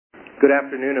Good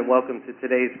afternoon and welcome to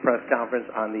today's press conference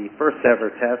on the first ever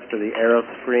test for the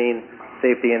Aeroscreen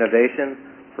Safety Innovation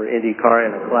for IndyCar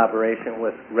in a collaboration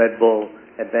with Red Bull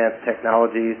Advanced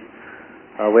Technologies.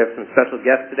 We have some special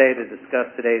guests today to discuss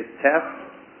today's test.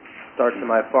 Start to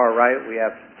my far right, we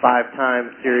have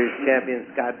five-time series champion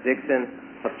Scott Dixon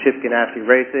of Chip Ganassi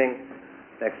Racing.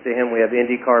 Next to him we have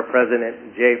IndyCar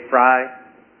President Jay Fry.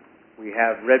 We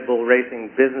have Red Bull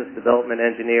Racing Business Development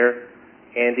Engineer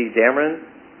Andy Dameron.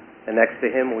 And next to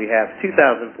him, we have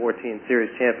 2014 Series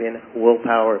Champion Will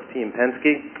Power of Team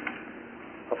Penske.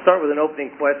 I'll start with an opening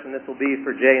question. This will be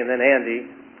for Jay and then Andy.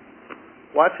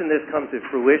 Watching this come to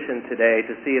fruition today,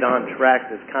 to see it on track,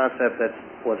 this concept that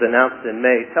was announced in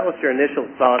May, tell us your initial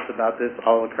thoughts about this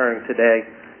all occurring today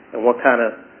and what kind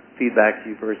of feedback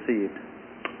you've received.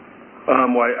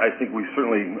 Well, I think we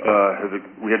certainly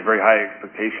we had very high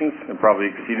expectations and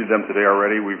probably exceeded them today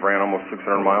already. We've ran almost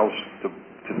 600 miles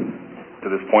to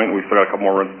this point. We still got a couple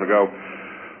more runs to go.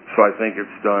 So I think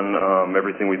it's done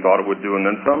everything we thought it would do and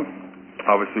then some.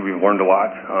 Obviously, we've learned a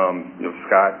lot.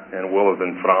 Scott and Will have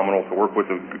been phenomenal to work with.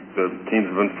 The teams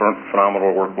have been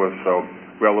phenomenal to work with. So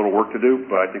we got a little work to do,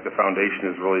 but I think the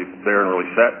foundation is really there and really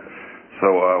set.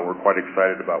 So we're quite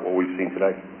excited about what we've seen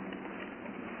today.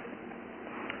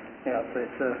 Yeah, so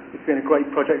it's been a great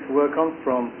project to work on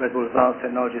from Red Bull Advanced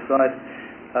Technology side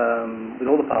with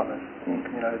all the partners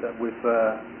that we've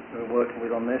been working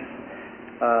with on this.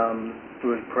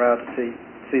 We're really proud to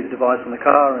see the device on the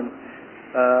car, and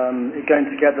it going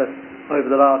together over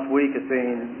the last week has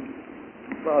been,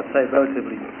 well, I'd say,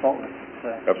 relatively faultless.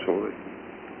 So absolutely.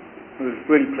 We're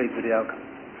really pleased with the outcome.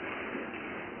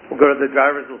 We'll go to the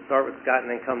drivers. We'll start with Scott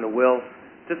and then come to Will.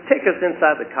 Just take us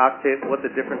inside the cockpit, what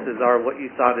the differences are, what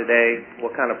you saw today,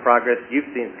 what kind of progress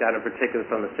you've seen, Scott, in particular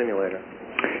from the simulator.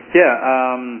 Yeah,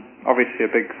 obviously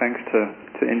a big thanks to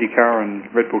IndyCar and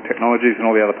Red Bull Technologies and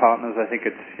all the other partners. I think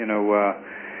it's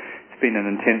it's been an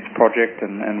intense project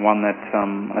and one that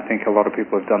I think a lot of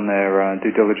people have done their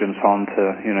due diligence on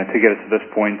to get it to this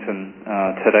point. And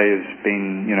today has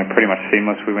been pretty much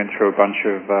seamless. We went through a bunch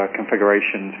of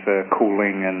configurations for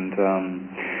cooling and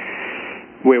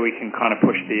where we can kind of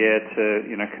push the air to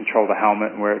control the helmet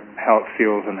and how it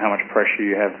feels and how much pressure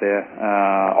you have there.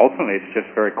 Ultimately, it's just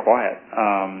very quiet.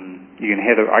 You can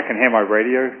hear I can hear my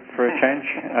radio for a change.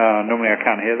 Normally, I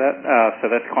can't hear that, so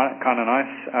that's kind of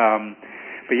nice.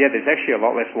 But yeah, there's actually a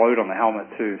lot less load on the helmet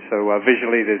too. So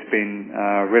visually, there's been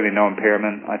really no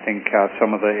impairment. I think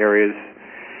some of the areas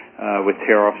with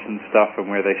tear-offs and stuff and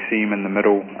where they seam in the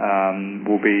middle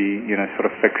will be sort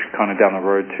of fixed kind of down the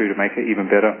road too to make it even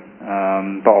better.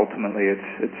 But ultimately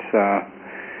it's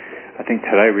I think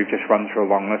today we've just run through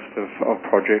a long list of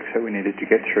projects that we needed to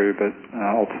get through, but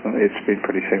ultimately it's been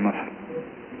pretty seamless.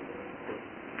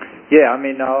 Yeah, I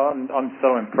mean I'm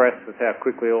so impressed with how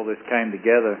quickly all this came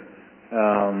together.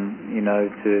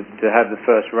 To have the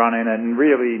first run in and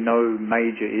really no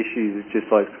major issues. It's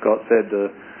just like Scott said, the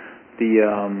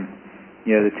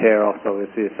tear-offs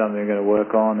obviously is something we're going to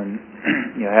work on, and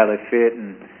how they fit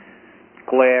and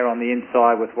glare on the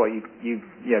inside with what you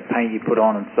paint you put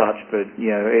on and such. But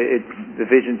the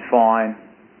vision's fine.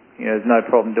 There's no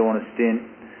problem doing a stint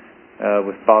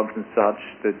with bugs and such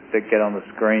that get on the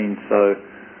screen. So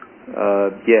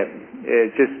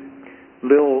it's just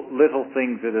little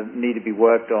things that need to be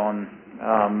worked on.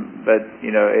 But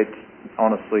it's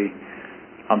honestly,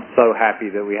 I'm so happy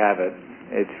that we have it.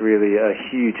 It's really a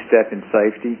huge step in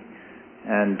safety,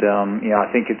 and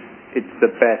I think it's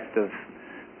the best of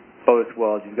both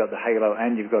worlds. You've got the halo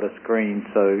and you've got a screen,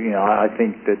 so I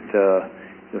think that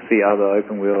you'll see other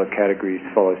open wheeler categories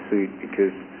follow suit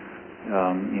because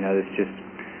it's just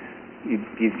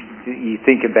you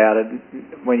think about it,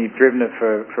 when you've driven it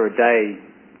for a day,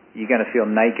 you're going to feel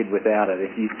naked without it.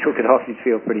 If you took it off, you'd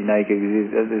feel pretty naked.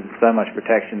 There's so much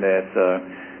protection there, so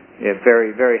yeah,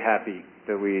 very very happy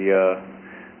that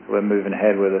we're moving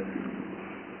ahead with it.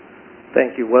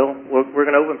 Thank you, Will. We're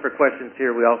going to open for questions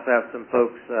here. We also have some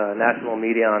folks, national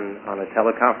media on a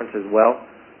teleconference as well.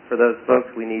 For those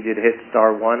folks, we need you to hit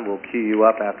 *1. We'll queue you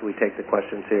up after we take the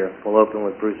questions here. We'll open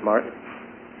with Bruce Martin.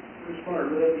 Bruce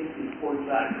Martin, really decent sports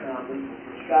background. This is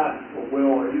for Scott and for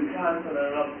Will. Are you confident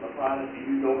enough in the product that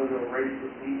you go into a race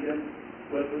this weekend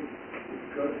with it?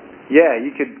 Yeah,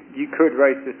 you could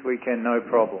race this weekend, no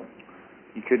problem.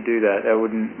 You could do that. That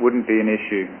wouldn't be an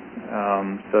issue.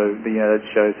 So that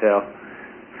shows how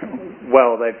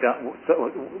well they've done,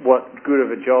 what good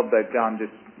of a job they've done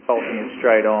just bolting it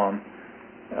straight on.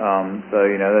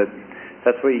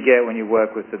 That's what you get when you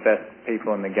work with the best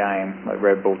people in the game, like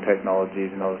Red Bull Technologies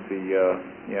and obviously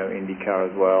IndyCar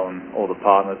as well, and all the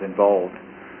partners involved.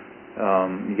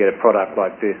 You get a product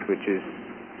like this, which is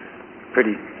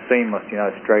pretty seamless,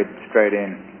 straight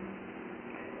in.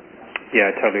 Yeah,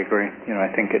 I totally agree.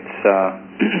 I think it's,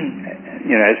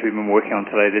 as we've been working on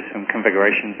today, there's some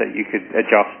configurations that you could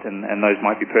adjust, and those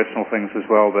might be personal things as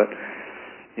well. But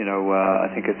I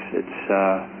think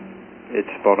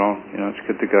it's spot on. It's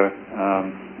good to go.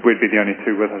 We'd be the only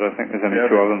two with it. I think there's only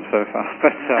two of them so far.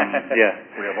 But yeah,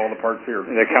 we have all the parts here.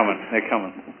 They're coming.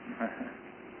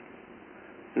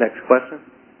 Next question.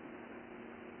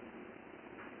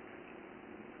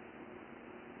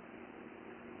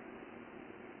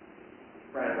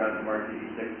 Brad Brown from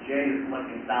RTV6. Jay is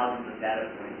collecting thousands of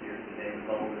data points here today with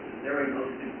all of this. Is there a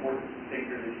most important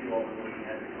figure that you all are looking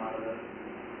at to come out of this?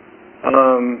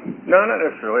 No, not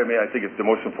necessarily. I mean, I think the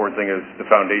most important thing is the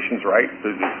foundation's right.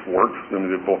 It just works. I mean,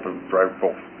 both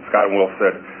Scott and Will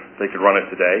said they could run it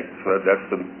today, so that's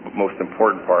the most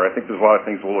important part. I think there's a lot of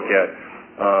things we'll look at.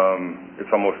 It's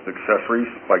almost accessories,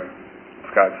 like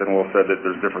Scott said and Will said, that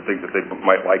there's different things that they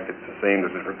might like that's the same.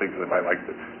 There's different things that they might like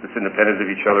that's independent of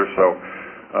each other. So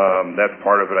that's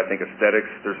part of it. I think aesthetics,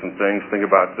 there's some things. Think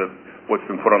about what's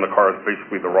been put on the car is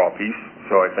basically the raw piece.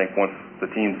 So I think once the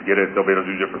teams get it, they'll be able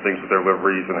to do different things with their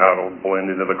liveries and how it'll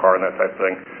blend into the car and that type of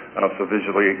thing. So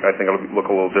visually, I think it'll look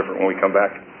a little different when we come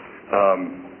back.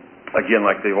 Again,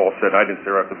 like they've all said, I didn't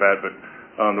say right off the bat, but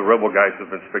the Rebel guys have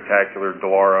been spectacular.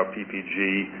 Dallara,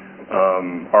 PPG,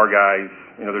 our guys.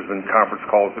 There's been conference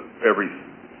calls every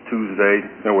Tuesday.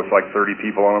 With like 30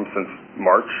 people on them since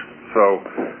March. So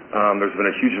there's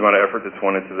been a huge amount of effort that's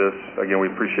went into this. Again,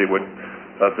 we appreciate what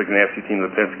the Ganassi team,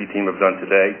 the Penske team have done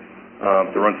today.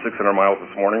 To run 600 miles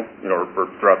this morning, or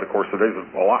throughout the course of the day, is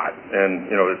a lot. And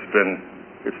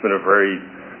it's been a very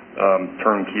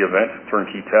turnkey event,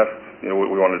 turnkey test.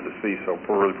 What we wanted to see. So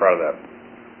we're really proud of that.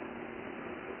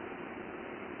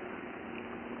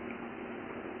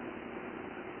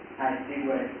 Hi, Steve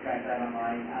Witt, Trackside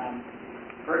Online.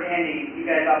 For Andy, you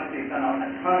guys obviously have done a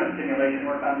ton of simulation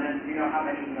work on this. Do you know how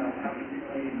many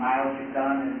simulated miles you've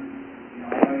done? And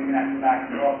I know you're going to have to go back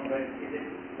and look, but is it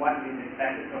what you've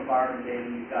expected so far in the data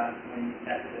you've got when you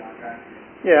tested it on track?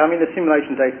 Yeah, I mean, the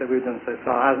simulation data that we've done so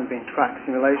far hasn't been track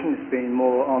simulation. It's been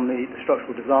more on the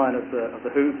structural design of the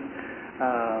hoop,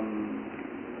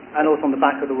 and also on the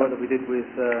back of the work that we did with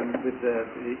the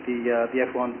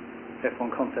F1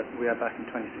 concept that we had back in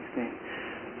 2016.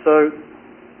 So,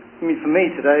 I mean, for me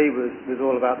today was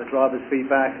all about the driver's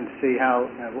feedback and to see how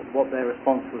what their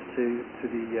response was to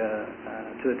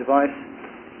the device,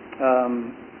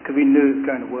 because we knew it was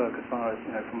going to work as far as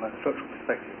from a structural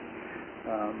perspective.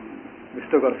 We've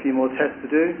still got a few more tests to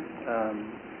do,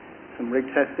 some rig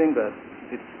testing, but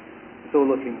it's all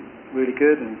looking really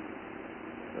good. And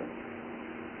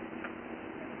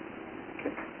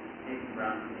okay. Nathan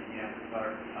Brown from Indianapolis Star.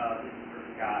 This is for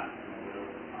Scott and Will.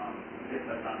 You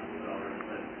just touched on it a little bit already,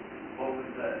 but what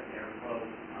was the airflow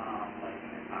like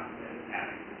in the cockpit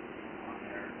having on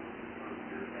there for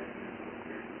your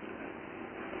experience with that?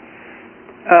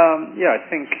 Yeah, I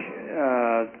think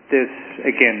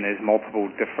there's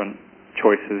multiple different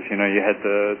choices. You had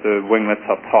the winglets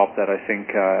up top that I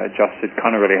think adjusted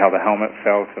kind of really how the helmet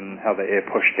felt and how the air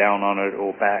pushed down on it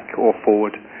or back or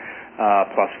forward,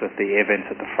 plus with the air vents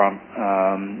at the front.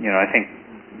 I think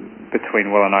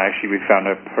between Will and I, actually, we found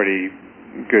a pretty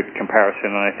good comparison,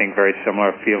 and I think very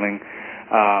similar feeling.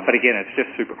 But again, it's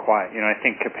just super quiet. I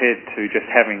think compared to just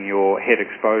having your head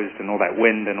exposed and all that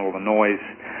wind and all the noise,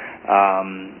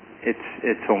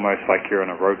 it's almost like you're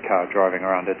in a road car driving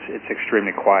around. It's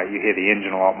extremely quiet. You hear the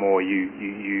engine a lot more.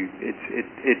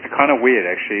 It's kind of weird,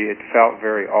 actually. It felt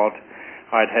very odd.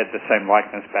 I'd had the same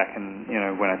likeness back in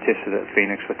when I tested it at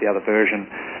Phoenix with the other version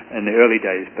in the early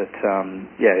days. But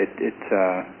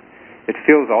it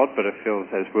feels odd, but it feels,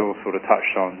 as Will sort of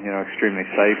touched on, extremely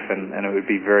safe, and it would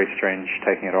be very strange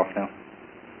taking it off now.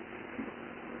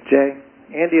 Jay,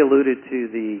 Andy alluded to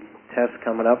the tests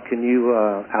coming up. Can you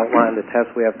outline the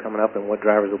tests we have coming up and what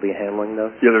drivers will be handling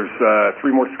those? Yeah, there's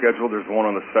 3 more scheduled. There's one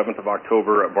on the 7th of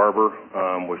October at Barber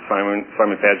with Simon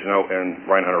Pagenaud and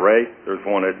Ryan Hunter-Reay. There's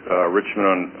one at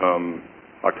Richmond on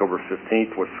October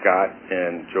 15th with Scott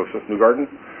and Joseph Newgarden.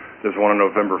 There's one on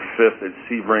November 5th at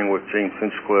Sebring with James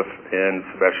Hinchcliffe and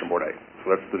Sebastian Bourdais. So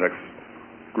that's the next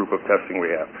group of testing we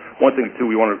have. One thing, too,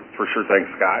 we want to for sure thank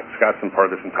Scott. Scott's been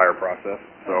part of this entire process.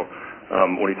 So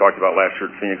when he talked about last year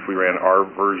at Phoenix, we ran our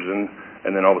version,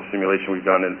 and then all the simulation we've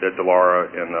done at Dallara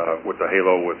and with the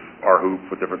Halo with our hoop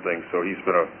with different things. So he's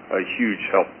been a huge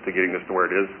help to getting this to where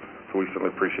it is. So we certainly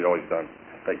appreciate all he's done.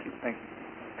 Thank you. Hey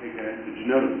guys, did you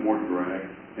notice more drag,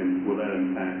 and will that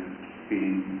impact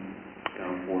speeding?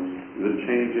 downforce. Did it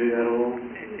change it at all?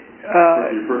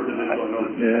 Your first initial, I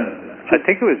noticed you had it. I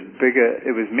think it was bigger.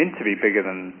 It was meant to be bigger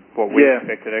than what we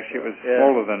expected. Actually, it was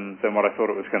smaller than what I thought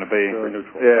it was going to be.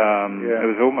 Neutral. It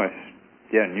was almost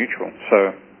neutral.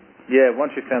 So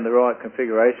once you found the right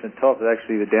configuration at top,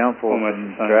 actually the downforce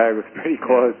and drag was pretty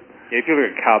close. Yeah, if you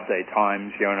look at carb day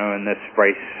times, and this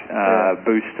race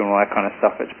boost and all that kind of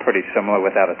stuff, it's pretty similar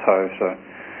without a toe. So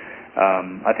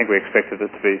I think we expected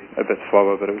it to be a bit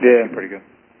slower, but it was actually pretty good.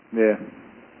 Yeah.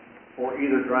 For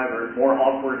either driver, more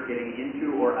awkward getting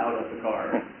into or out of the car?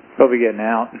 Probably getting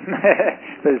out,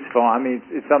 but it's fine. I mean,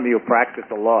 it's something you'll practice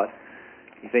a lot.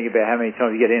 You think about how many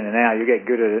times you get in and out, you get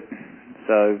good at it.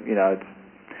 So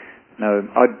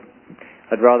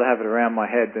I'd rather have it around my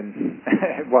head than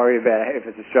worry about if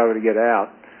it's a struggle to get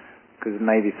out, because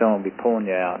maybe someone will be pulling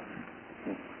you out.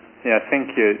 Yeah, I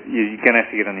think you're going to have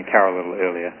to get in your car a little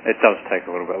earlier. It does take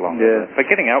a little bit longer. Yeah.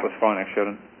 But getting out was fine,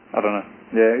 actually. I don't know.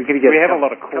 Yeah, you could get we have a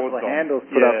lot of cords couple of on. handles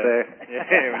put up there.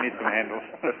 Yeah, we need some handles.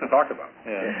 Just to talk about.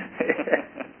 Yeah.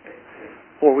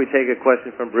 Before we take a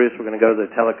question from Bruce, we're going to go to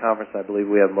the teleconference. I believe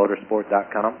we have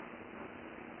motorsport.com.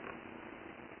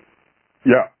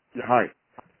 Yeah. Hi.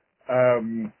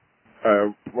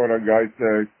 Well done, guys.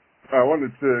 I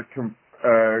wanted to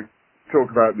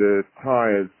talk about the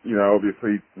tyres.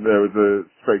 Obviously there was a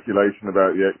speculation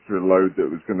about the extra load that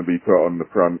was going to be put on the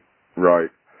front right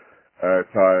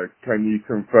tyre. Can you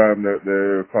confirm that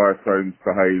the Firestones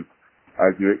behave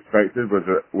as you expected?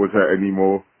 Was there any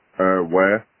more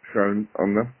wear shown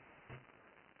on them?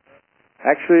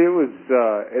 Actually,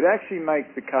 it actually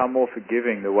makes the car more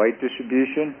forgiving, the weight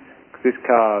distribution, because this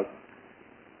car,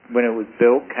 when it was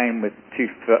built, came with too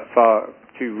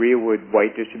rearward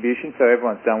weight distribution, so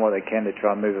everyone's done what they can to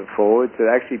try and move it forward. So it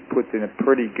actually puts in a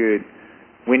pretty good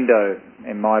window,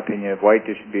 in my opinion, of weight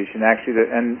distribution. Actually,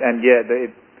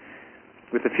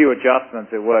 with a few adjustments,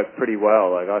 it worked pretty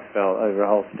well. Like, I felt over a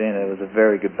whole stint, it was a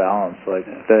very good balance. Like,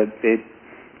 it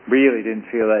really didn't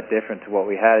feel that different to what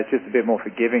we had. It's just a bit more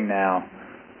forgiving now,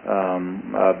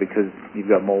 because you've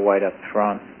got more weight up the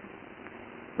front.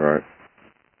 Right.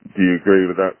 Do you agree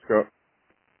with that, Scott?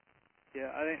 Yeah,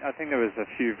 I think there was a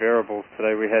few variables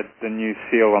today. We had the new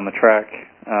seal on the track.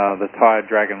 The Tire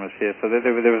Dragon was here, so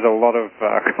there was a lot of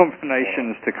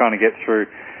combinations to kind of get through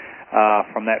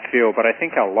from that field. But I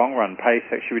think our long run pace,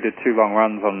 actually we did 2 long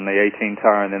runs on the 18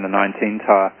 tire and then the 19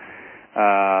 tire.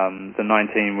 The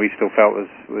 19 we still felt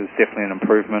was definitely an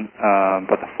improvement,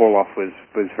 but the fall off was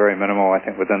very minimal. I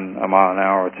think within a mile an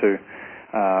hour or two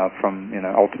from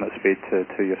ultimate speed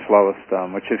to your slowest,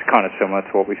 which is kind of similar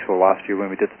to what we saw last year when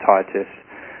we did the tire test.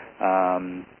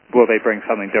 Will they bring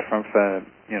something different for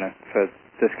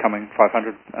this coming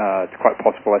 500? It's quite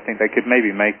possible. I think they could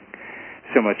maybe make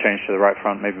similar change to the right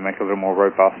front, maybe make it a little more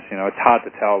robust. It's hard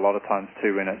to tell a lot of times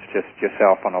too when it's just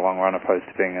yourself on a long run opposed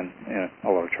to being in a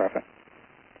lot of traffic.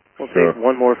 We'll take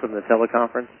one more from the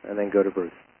teleconference and then go to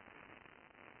Bruce.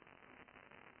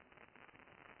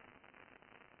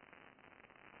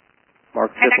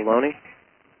 Mark Cipollone.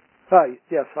 Hi.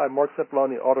 Yes, hi. Mark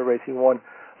Cipollone, Auto Racing One.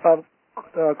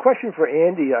 Question for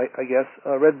Andy, I guess,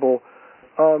 Red Bull.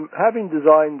 Having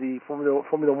designed the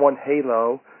Formula One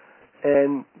Halo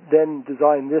and then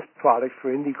designed this product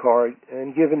for IndyCar,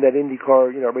 and given that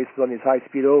IndyCar, races on these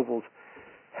high-speed ovals,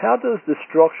 how does the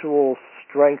structural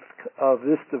strength of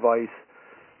this device,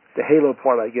 the Halo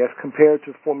part, I guess, compare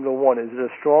to Formula One? Is it a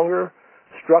stronger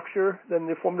structure than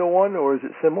the Formula One, or is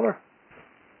it similar?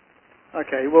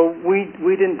 Okay, well, we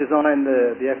didn't design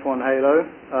the F1 Halo.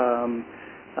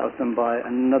 That was done by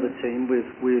another team.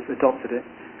 We've adopted it.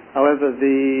 However,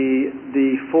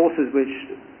 the forces which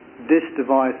this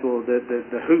device, or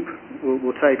the hoop,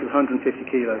 will take 150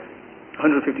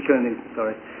 kilonewtons,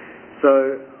 sorry.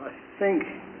 So I think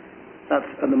that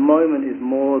at the moment is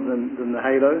more than the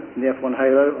Halo, the F1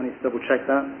 Halo. I need to double check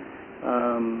that.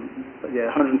 But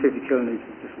yeah, 150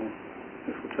 kilonewtons this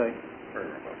will take.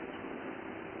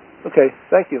 Okay,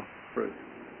 thank you. Bruce.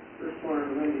 First one of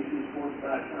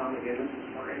NBCSports.com. Again, this is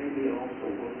for Andy and also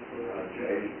one for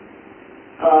Jay.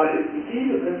 Is the key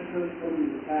to this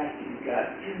system the fact that you've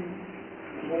got 2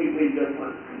 completely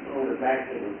different components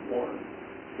acting as one?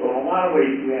 So in a lot of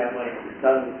ways you have like a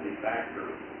redundancy factor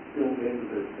built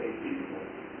into the safety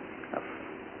device.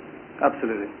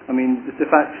 Absolutely. I mean, it's the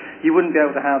fact you wouldn't be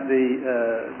able to have the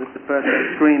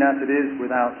screen as it is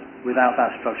without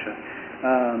that structure.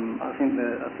 I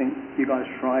think you guys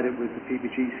tried it with the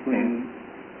PPG screen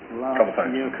last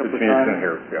year, a couple of times. In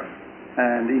here, yeah.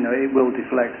 And it will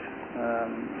deflect.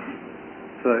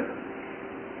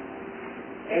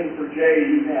 And for Jay,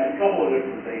 you've had a couple of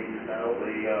different things now.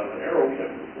 The Aero Kit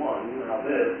was one. Now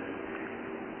this.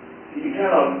 you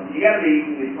got to be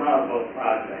equally proud of both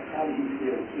projects. How do you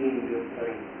feel seeing this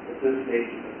thing at this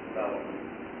stage of its development?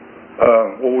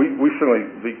 Well, we certainly,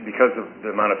 because of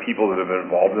the amount of people that have been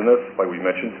involved in this, like we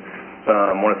mentioned,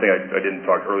 one thing I didn't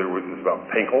talk earlier was about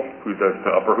Pankel, who does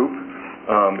the upper hoop.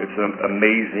 It's an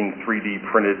amazing 3D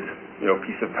printed,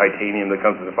 piece of titanium that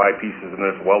comes into 5 pieces and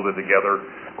then it's welded together.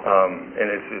 And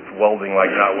it's welding like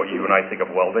not what you and I think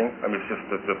of welding. I mean, it's just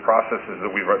the processes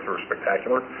that we run through are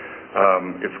spectacular.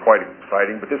 It's quite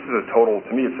exciting, but this is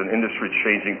to me, it's an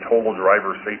industry-changing total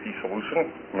driver safety solution.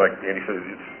 Like Andy said,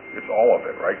 it's all of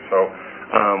it, right? So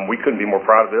we couldn't be more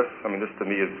proud of this. I mean, this to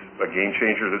me is a game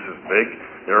changer. This is big.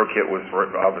 The AeroKit was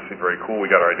obviously very cool. We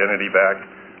got our identity back.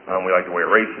 We like the way it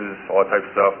races, all that type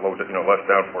of stuff. Less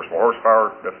downforce, more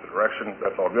horsepower. That's the direction.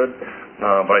 That's all good.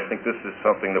 But I think this is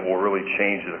something that will really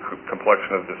change the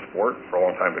complexion of this sport for a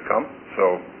long time to come.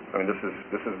 So, I mean, this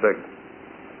is big.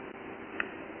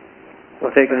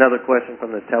 We'll take another question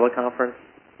from the teleconference.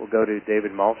 We'll go to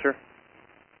David Malcher.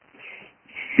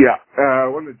 Yeah, I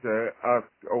wanted to ask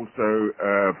also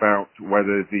about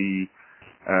whether there's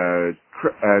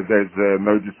a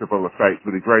noticeable effect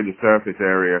with the greater surface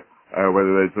area,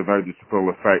 whether there's a noticeable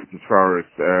effect as far as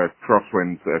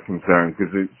crosswinds are concerned,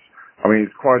 because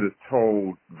it's quite a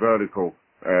tall vertical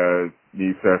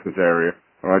new surface area,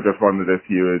 and I just wondered if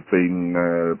you had been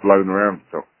blown around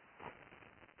at all.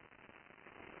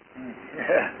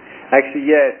 Actually,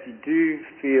 yes,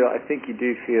 I think you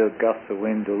do feel gusts of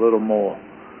wind a little more.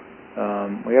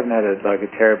 We haven't had a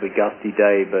terribly gusty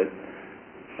day, but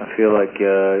I feel like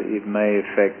it may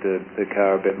affect the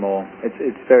car a bit more.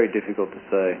 It's very difficult to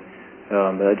say,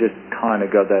 but I just kind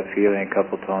of got that feeling a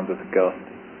couple of times with the gust.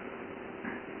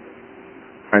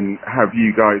 And have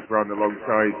you guys run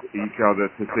alongside each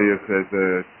other to see if there's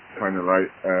a kind of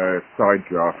side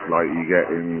draft like you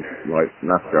get in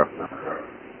NASCAR?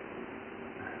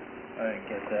 I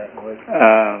didn't get that.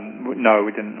 No,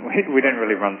 we didn't. We didn't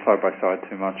really run side by side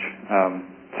too much.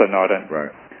 So no, I don't.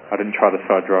 Right. I didn't try the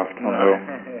side draft on the wheel.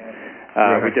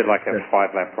 We did a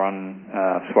 5-lap run,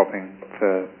 swapping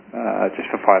for just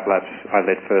for 5 laps. I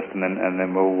led first, and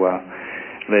then Will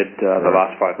led the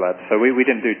last 5 laps. So we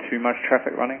didn't do too much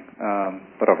traffic running,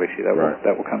 but obviously that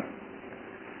will come.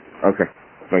 Okay,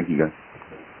 thank you guys.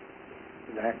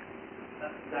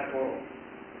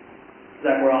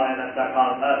 Zach Worrell,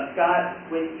 NS.com. Scott,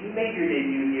 when you made your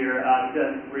debut here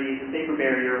in 2003, the safer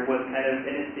barrier was kind of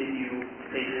in its debut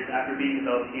stages after being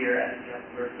developed here at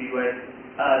Jacksonville Speedway.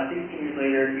 16 years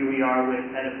later, here we are with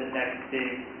kind of the next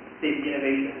big safety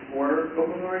innovation for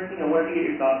open wheel racing. I wanted to get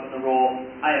your thoughts on the role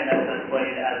IMS has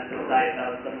played as the site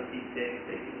of some of these big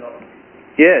safety developments.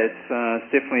 Yeah, it's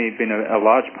definitely been a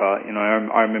large part.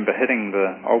 I remember hitting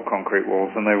the old concrete walls,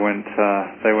 and they weren't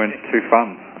too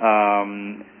fun.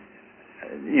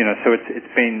 So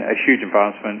it's been a huge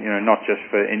advancement, not just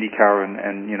for IndyCar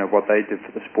and what they did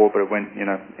for the sport, but it went,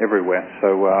 everywhere.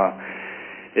 So,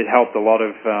 it helped a lot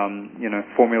of,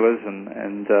 formulas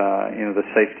and the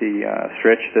safety,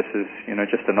 stretch. This is,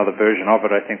 just another version of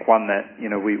it. I think one that,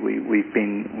 we've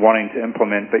been wanting to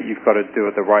implement, but you've got to do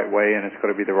it the right way, and it's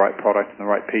got to be the right product and the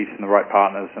right piece and the right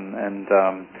partners. And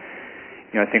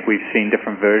I think we've seen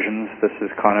different versions. This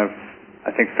is kind of, I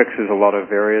think, fixes a lot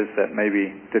of areas that maybe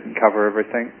didn't cover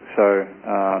everything. So,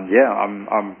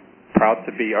 I'm proud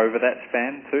to be over that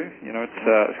span too.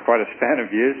 It's quite a span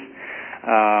of years.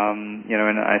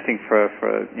 And I think for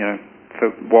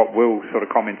what Will sort of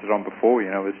commented on before,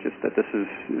 is just that this is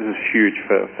huge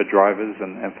for drivers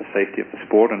and for safety of the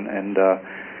sport, and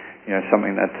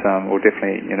something that will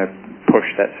definitely push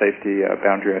that safety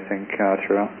boundary, I think,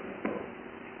 throughout.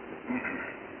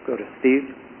 Go to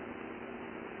Steve.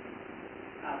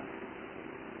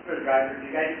 For the drivers, do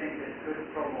you guys think this could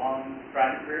prolong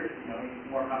driving careers?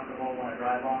 More comfortable, want to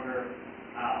drive longer?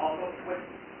 Also,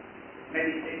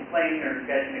 maybe explain, or you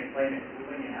guys can explain it to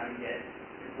William how you get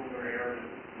the cooler areas,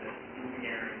 the moving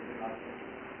areas,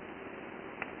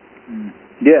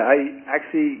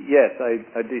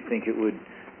 I do think it would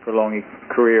prolong your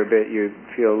career a bit. You'd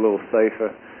feel a little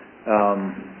safer,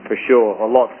 for sure, a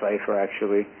lot safer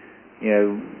actually.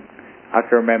 I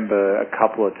can remember a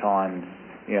couple of times,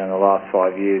 in the last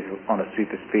 5 years on a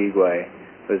super speedway,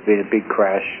 there's been a big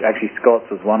crash. Actually,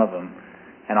 Scott's was one of them.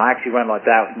 And I actually went like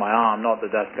that with my arm. Not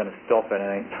that that's going to stop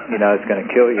anything, it's going to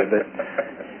kill you. But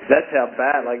that's how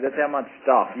bad, that's how much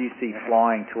stuff you see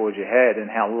flying towards your head,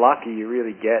 and how lucky you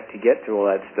really get to get to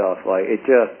all that stuff.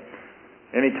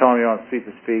 Anytime you're on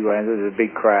super speedway and there's a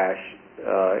big crash,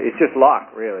 it's just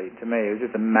luck, really, to me. It was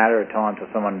just a matter of time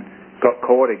till someone got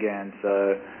caught again.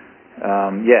 So,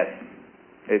 yes,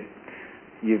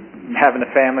 you having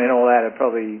a family and all that,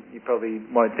 you probably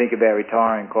won't think about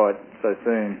retiring quite so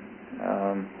soon.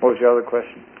 What was your other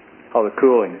question? Oh, the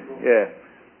cooling. Yeah.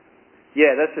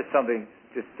 Yeah, that's just something.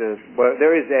 Well,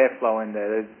 there is airflow in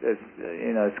there.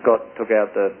 Scott took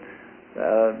out the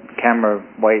camera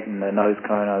weight and the nose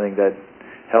cone. I think that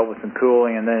helped with some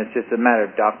cooling, and then it's just a matter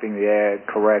of ducting the air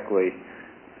correctly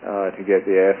to get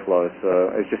the airflow.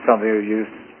 So it's just something that you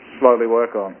slowly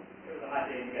work on.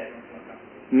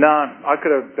 No, I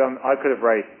could have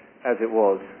raced as it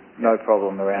was, no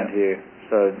problem around here.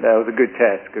 So that was a good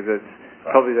test because it's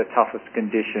probably the toughest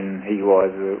condition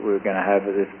heat-wise we were going to have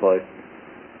at this place.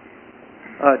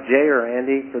 Jay or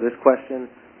Andy, for this question,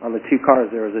 on the two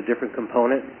cars there was a different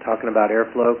component talking about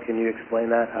airflow. Can you explain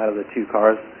that out of the two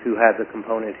cars? Who had the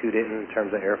component, who didn't in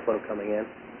terms of airflow coming in?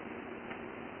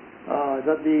 Is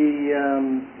that the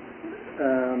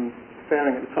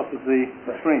fairing at the top of the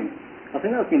screen? I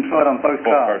think that's been tried on both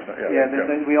cars.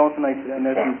 We alternated it, and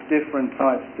there's been different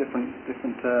types, different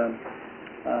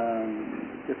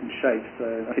shapes. So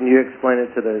can you explain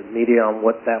it to the media on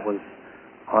what that was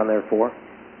on there for,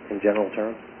 in general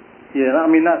terms? Yeah, I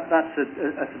mean that's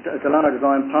a Delano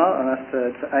design part, and that's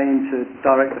to aim to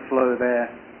direct the flow of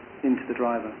air into the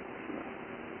driver.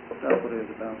 So that's what it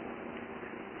is about.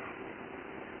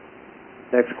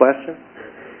 Next question.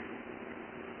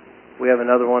 We have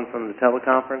another one from the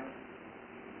teleconference.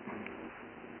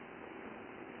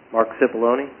 Mark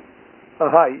Cipollone.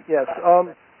 Hi, yes.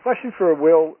 Question for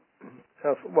Will,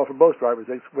 for both drivers,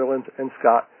 Will and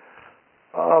Scott.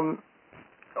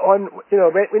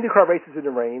 IndyCar races in the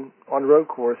rain on road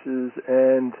courses,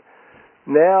 and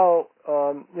now,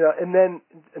 and then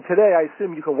today, I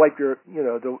assume you can wipe your,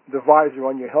 the visor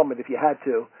on your helmet if you had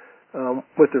to,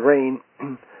 with the rain.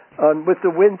 With the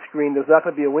windscreen, there's not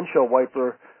going to be a windshield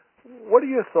wiper. What are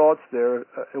your thoughts there?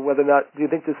 Whether or not, do you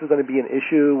think this is going to be an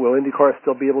issue? Will IndyCar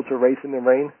still be able to race in the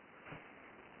rain?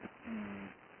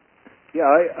 Yeah,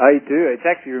 I do. It's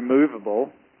actually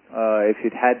removable if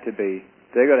it had to be.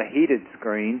 They've got a heated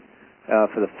screen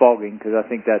for the fogging because I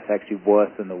think that's actually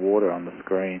worse than the water on the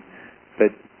screen.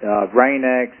 But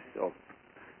Rain-X or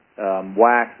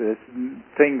wax, there's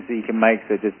things that you can make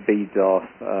that just beads off.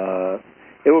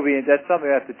 That's something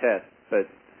I have to test. But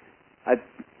I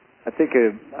think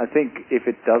if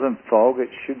it doesn't fog, it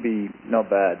should be not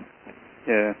bad.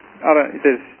 Yeah,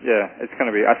 it's going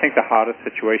to be. I think the hardest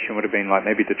situation would have been like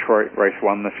maybe Detroit race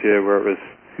 1 this year, where it was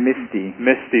misty,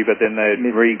 but then they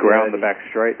reground the back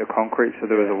straight, the concrete, so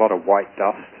there was a lot of white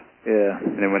dust. Yeah,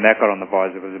 and then when that got on the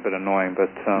visor, it was a bit annoying. But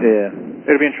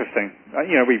it'll be interesting.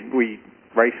 We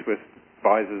race with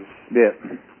visors. Yeah,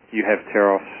 you have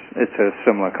Teros. It's a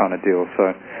similar kind of deal. So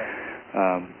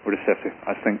we'll just have to,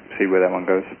 I think, see where that one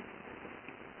goes.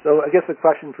 So I guess the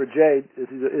question for Jay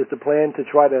is the plan to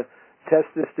try to test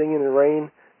this thing in the rain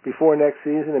before next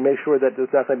season and make sure that there's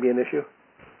not going to be an issue?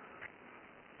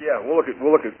 Yeah, we'll look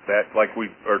at that. Like we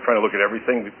are trying to look at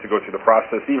everything to go through the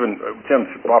process. Even Tim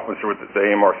Hoffman's here with the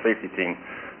AMR safety team.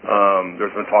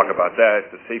 There's been talk about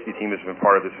that. The safety team has been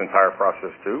part of this entire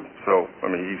process too. So I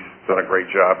mean, he's done a great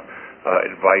job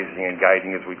advising and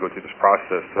guiding as we go through this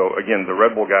process. So again, the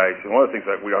Red Bull guys. And one of the things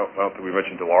that I don't think we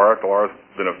mentioned Dallara. Dallara's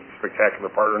been a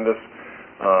spectacular partner in this.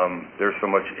 They're so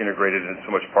much integrated and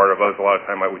so much part of us. A lot of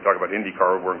time we talk about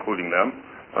IndyCar, we're including them.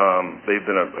 They've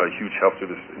been a huge help through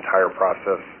this entire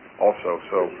process also.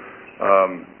 So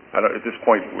at this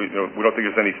point, we don't think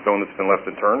there's any stone that's been left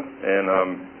unturned,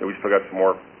 and we still got some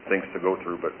more things to go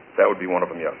through, but that would be one of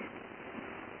them, yes.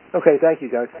 Okay, thank you,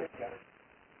 guys.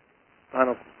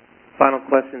 Final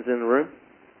questions in the room?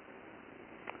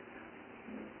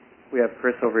 We have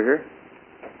Chris over here.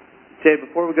 Jay,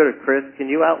 before we go to Chris, can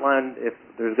you outline if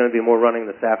there's going to be more running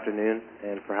this afternoon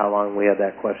and for how long? We had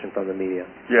that question from the media.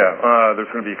 Yeah, there's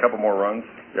going to be a couple more runs,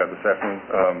 this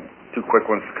afternoon. 2 quick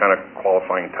ones, kind of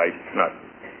qualifying type, not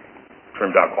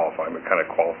trimmed out qualifying, but kind of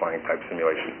qualifying type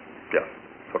simulation. Yes,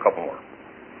 so a couple more.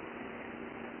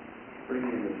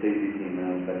 Bringing in the safety team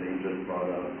now that you just brought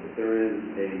up, if there is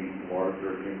a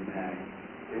larger impact,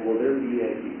 will there be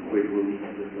a quick release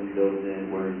system built in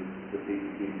where the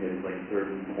safety team hits like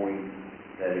certain points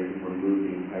that it can remove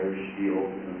the entire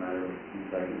shield in a matter of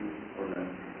 2 seconds or no?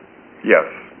 Yes.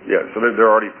 So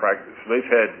they're already practicing. So they've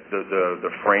had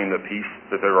the frame, the piece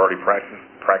that they're already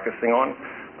practicing on.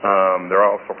 They're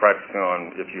also practicing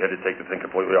on if you had to take the thing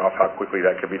completely off, how quickly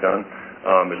that could be done.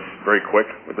 It's very quick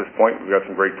at this point. We've got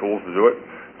some great tools to do it.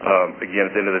 Again,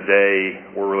 at the end of the day,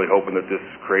 we're really hoping that this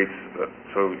creates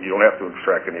so you don't have to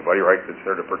extract anybody, right? It's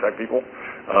there to protect people.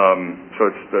 So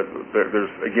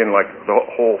there's again, like the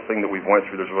whole thing that we've went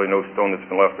through. There's really no stone that's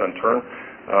been left unturned.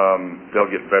 They'll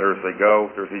get better as they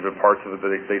go. There's even parts of it that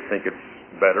they think it's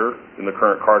better in the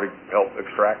current car to help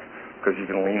extract because you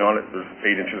can lean on it. There's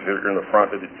 8 inches here in the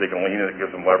front that they can lean and it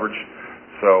gives them leverage.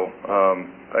 So,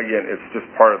 again, it's just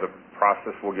part of the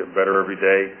process. We'll get better every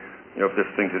day. You know, if this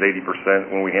thing's at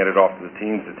 80%, when we hand it off to the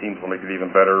teams will make it even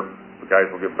better. The guys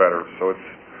will get better. So it's,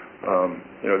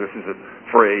 you know, this is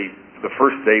the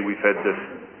first day we've had this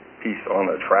piece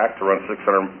on the track to run 600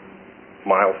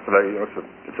 miles today. You know,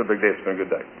 it's a big day. It's been a good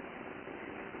day.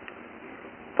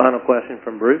 Final question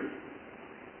from Bruce.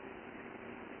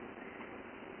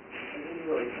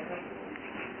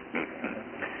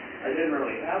 I didn't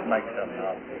really have one. Make something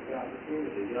up. The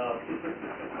opportunity.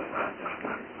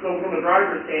 So from a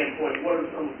driver's standpoint, what are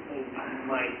some of the things you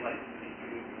might like to see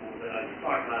useful that I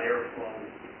talked about airflow?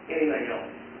 Anything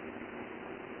else?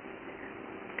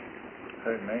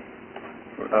 Who, me?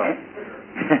 Who's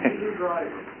your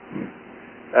driver?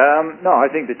 No, I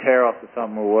think the tear-offs are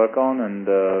something we'll work on, and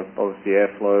obviously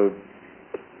airflow,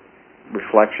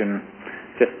 reflection,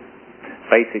 just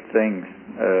basic things,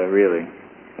 really.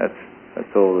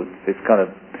 That's all. It's kind of,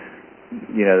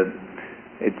 you know,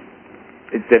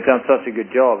 they've done such a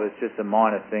good job. It's just the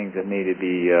minor things that need to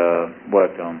be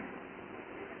worked on.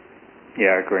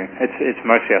 Yeah, I agree. It's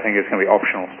mostly, I think it's going to be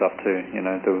optional stuff too. You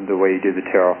know, the way you do the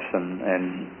tear-offs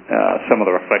and some of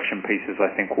the reflection pieces,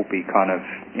 I think, will be kind of,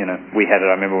 you know, we had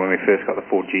it. I remember when we first got the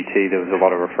Ford GT, there was a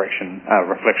lot of reflection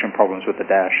problems with the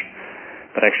dash.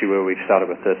 But actually, where we've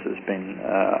started with this has been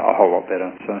a whole lot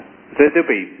better. So there'll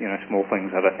be, you know, small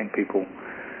things that I think people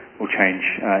will change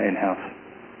in-house.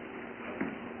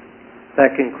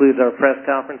 That concludes our press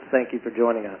conference. Thank you for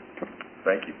joining us.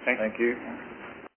 Thank you. Thank you.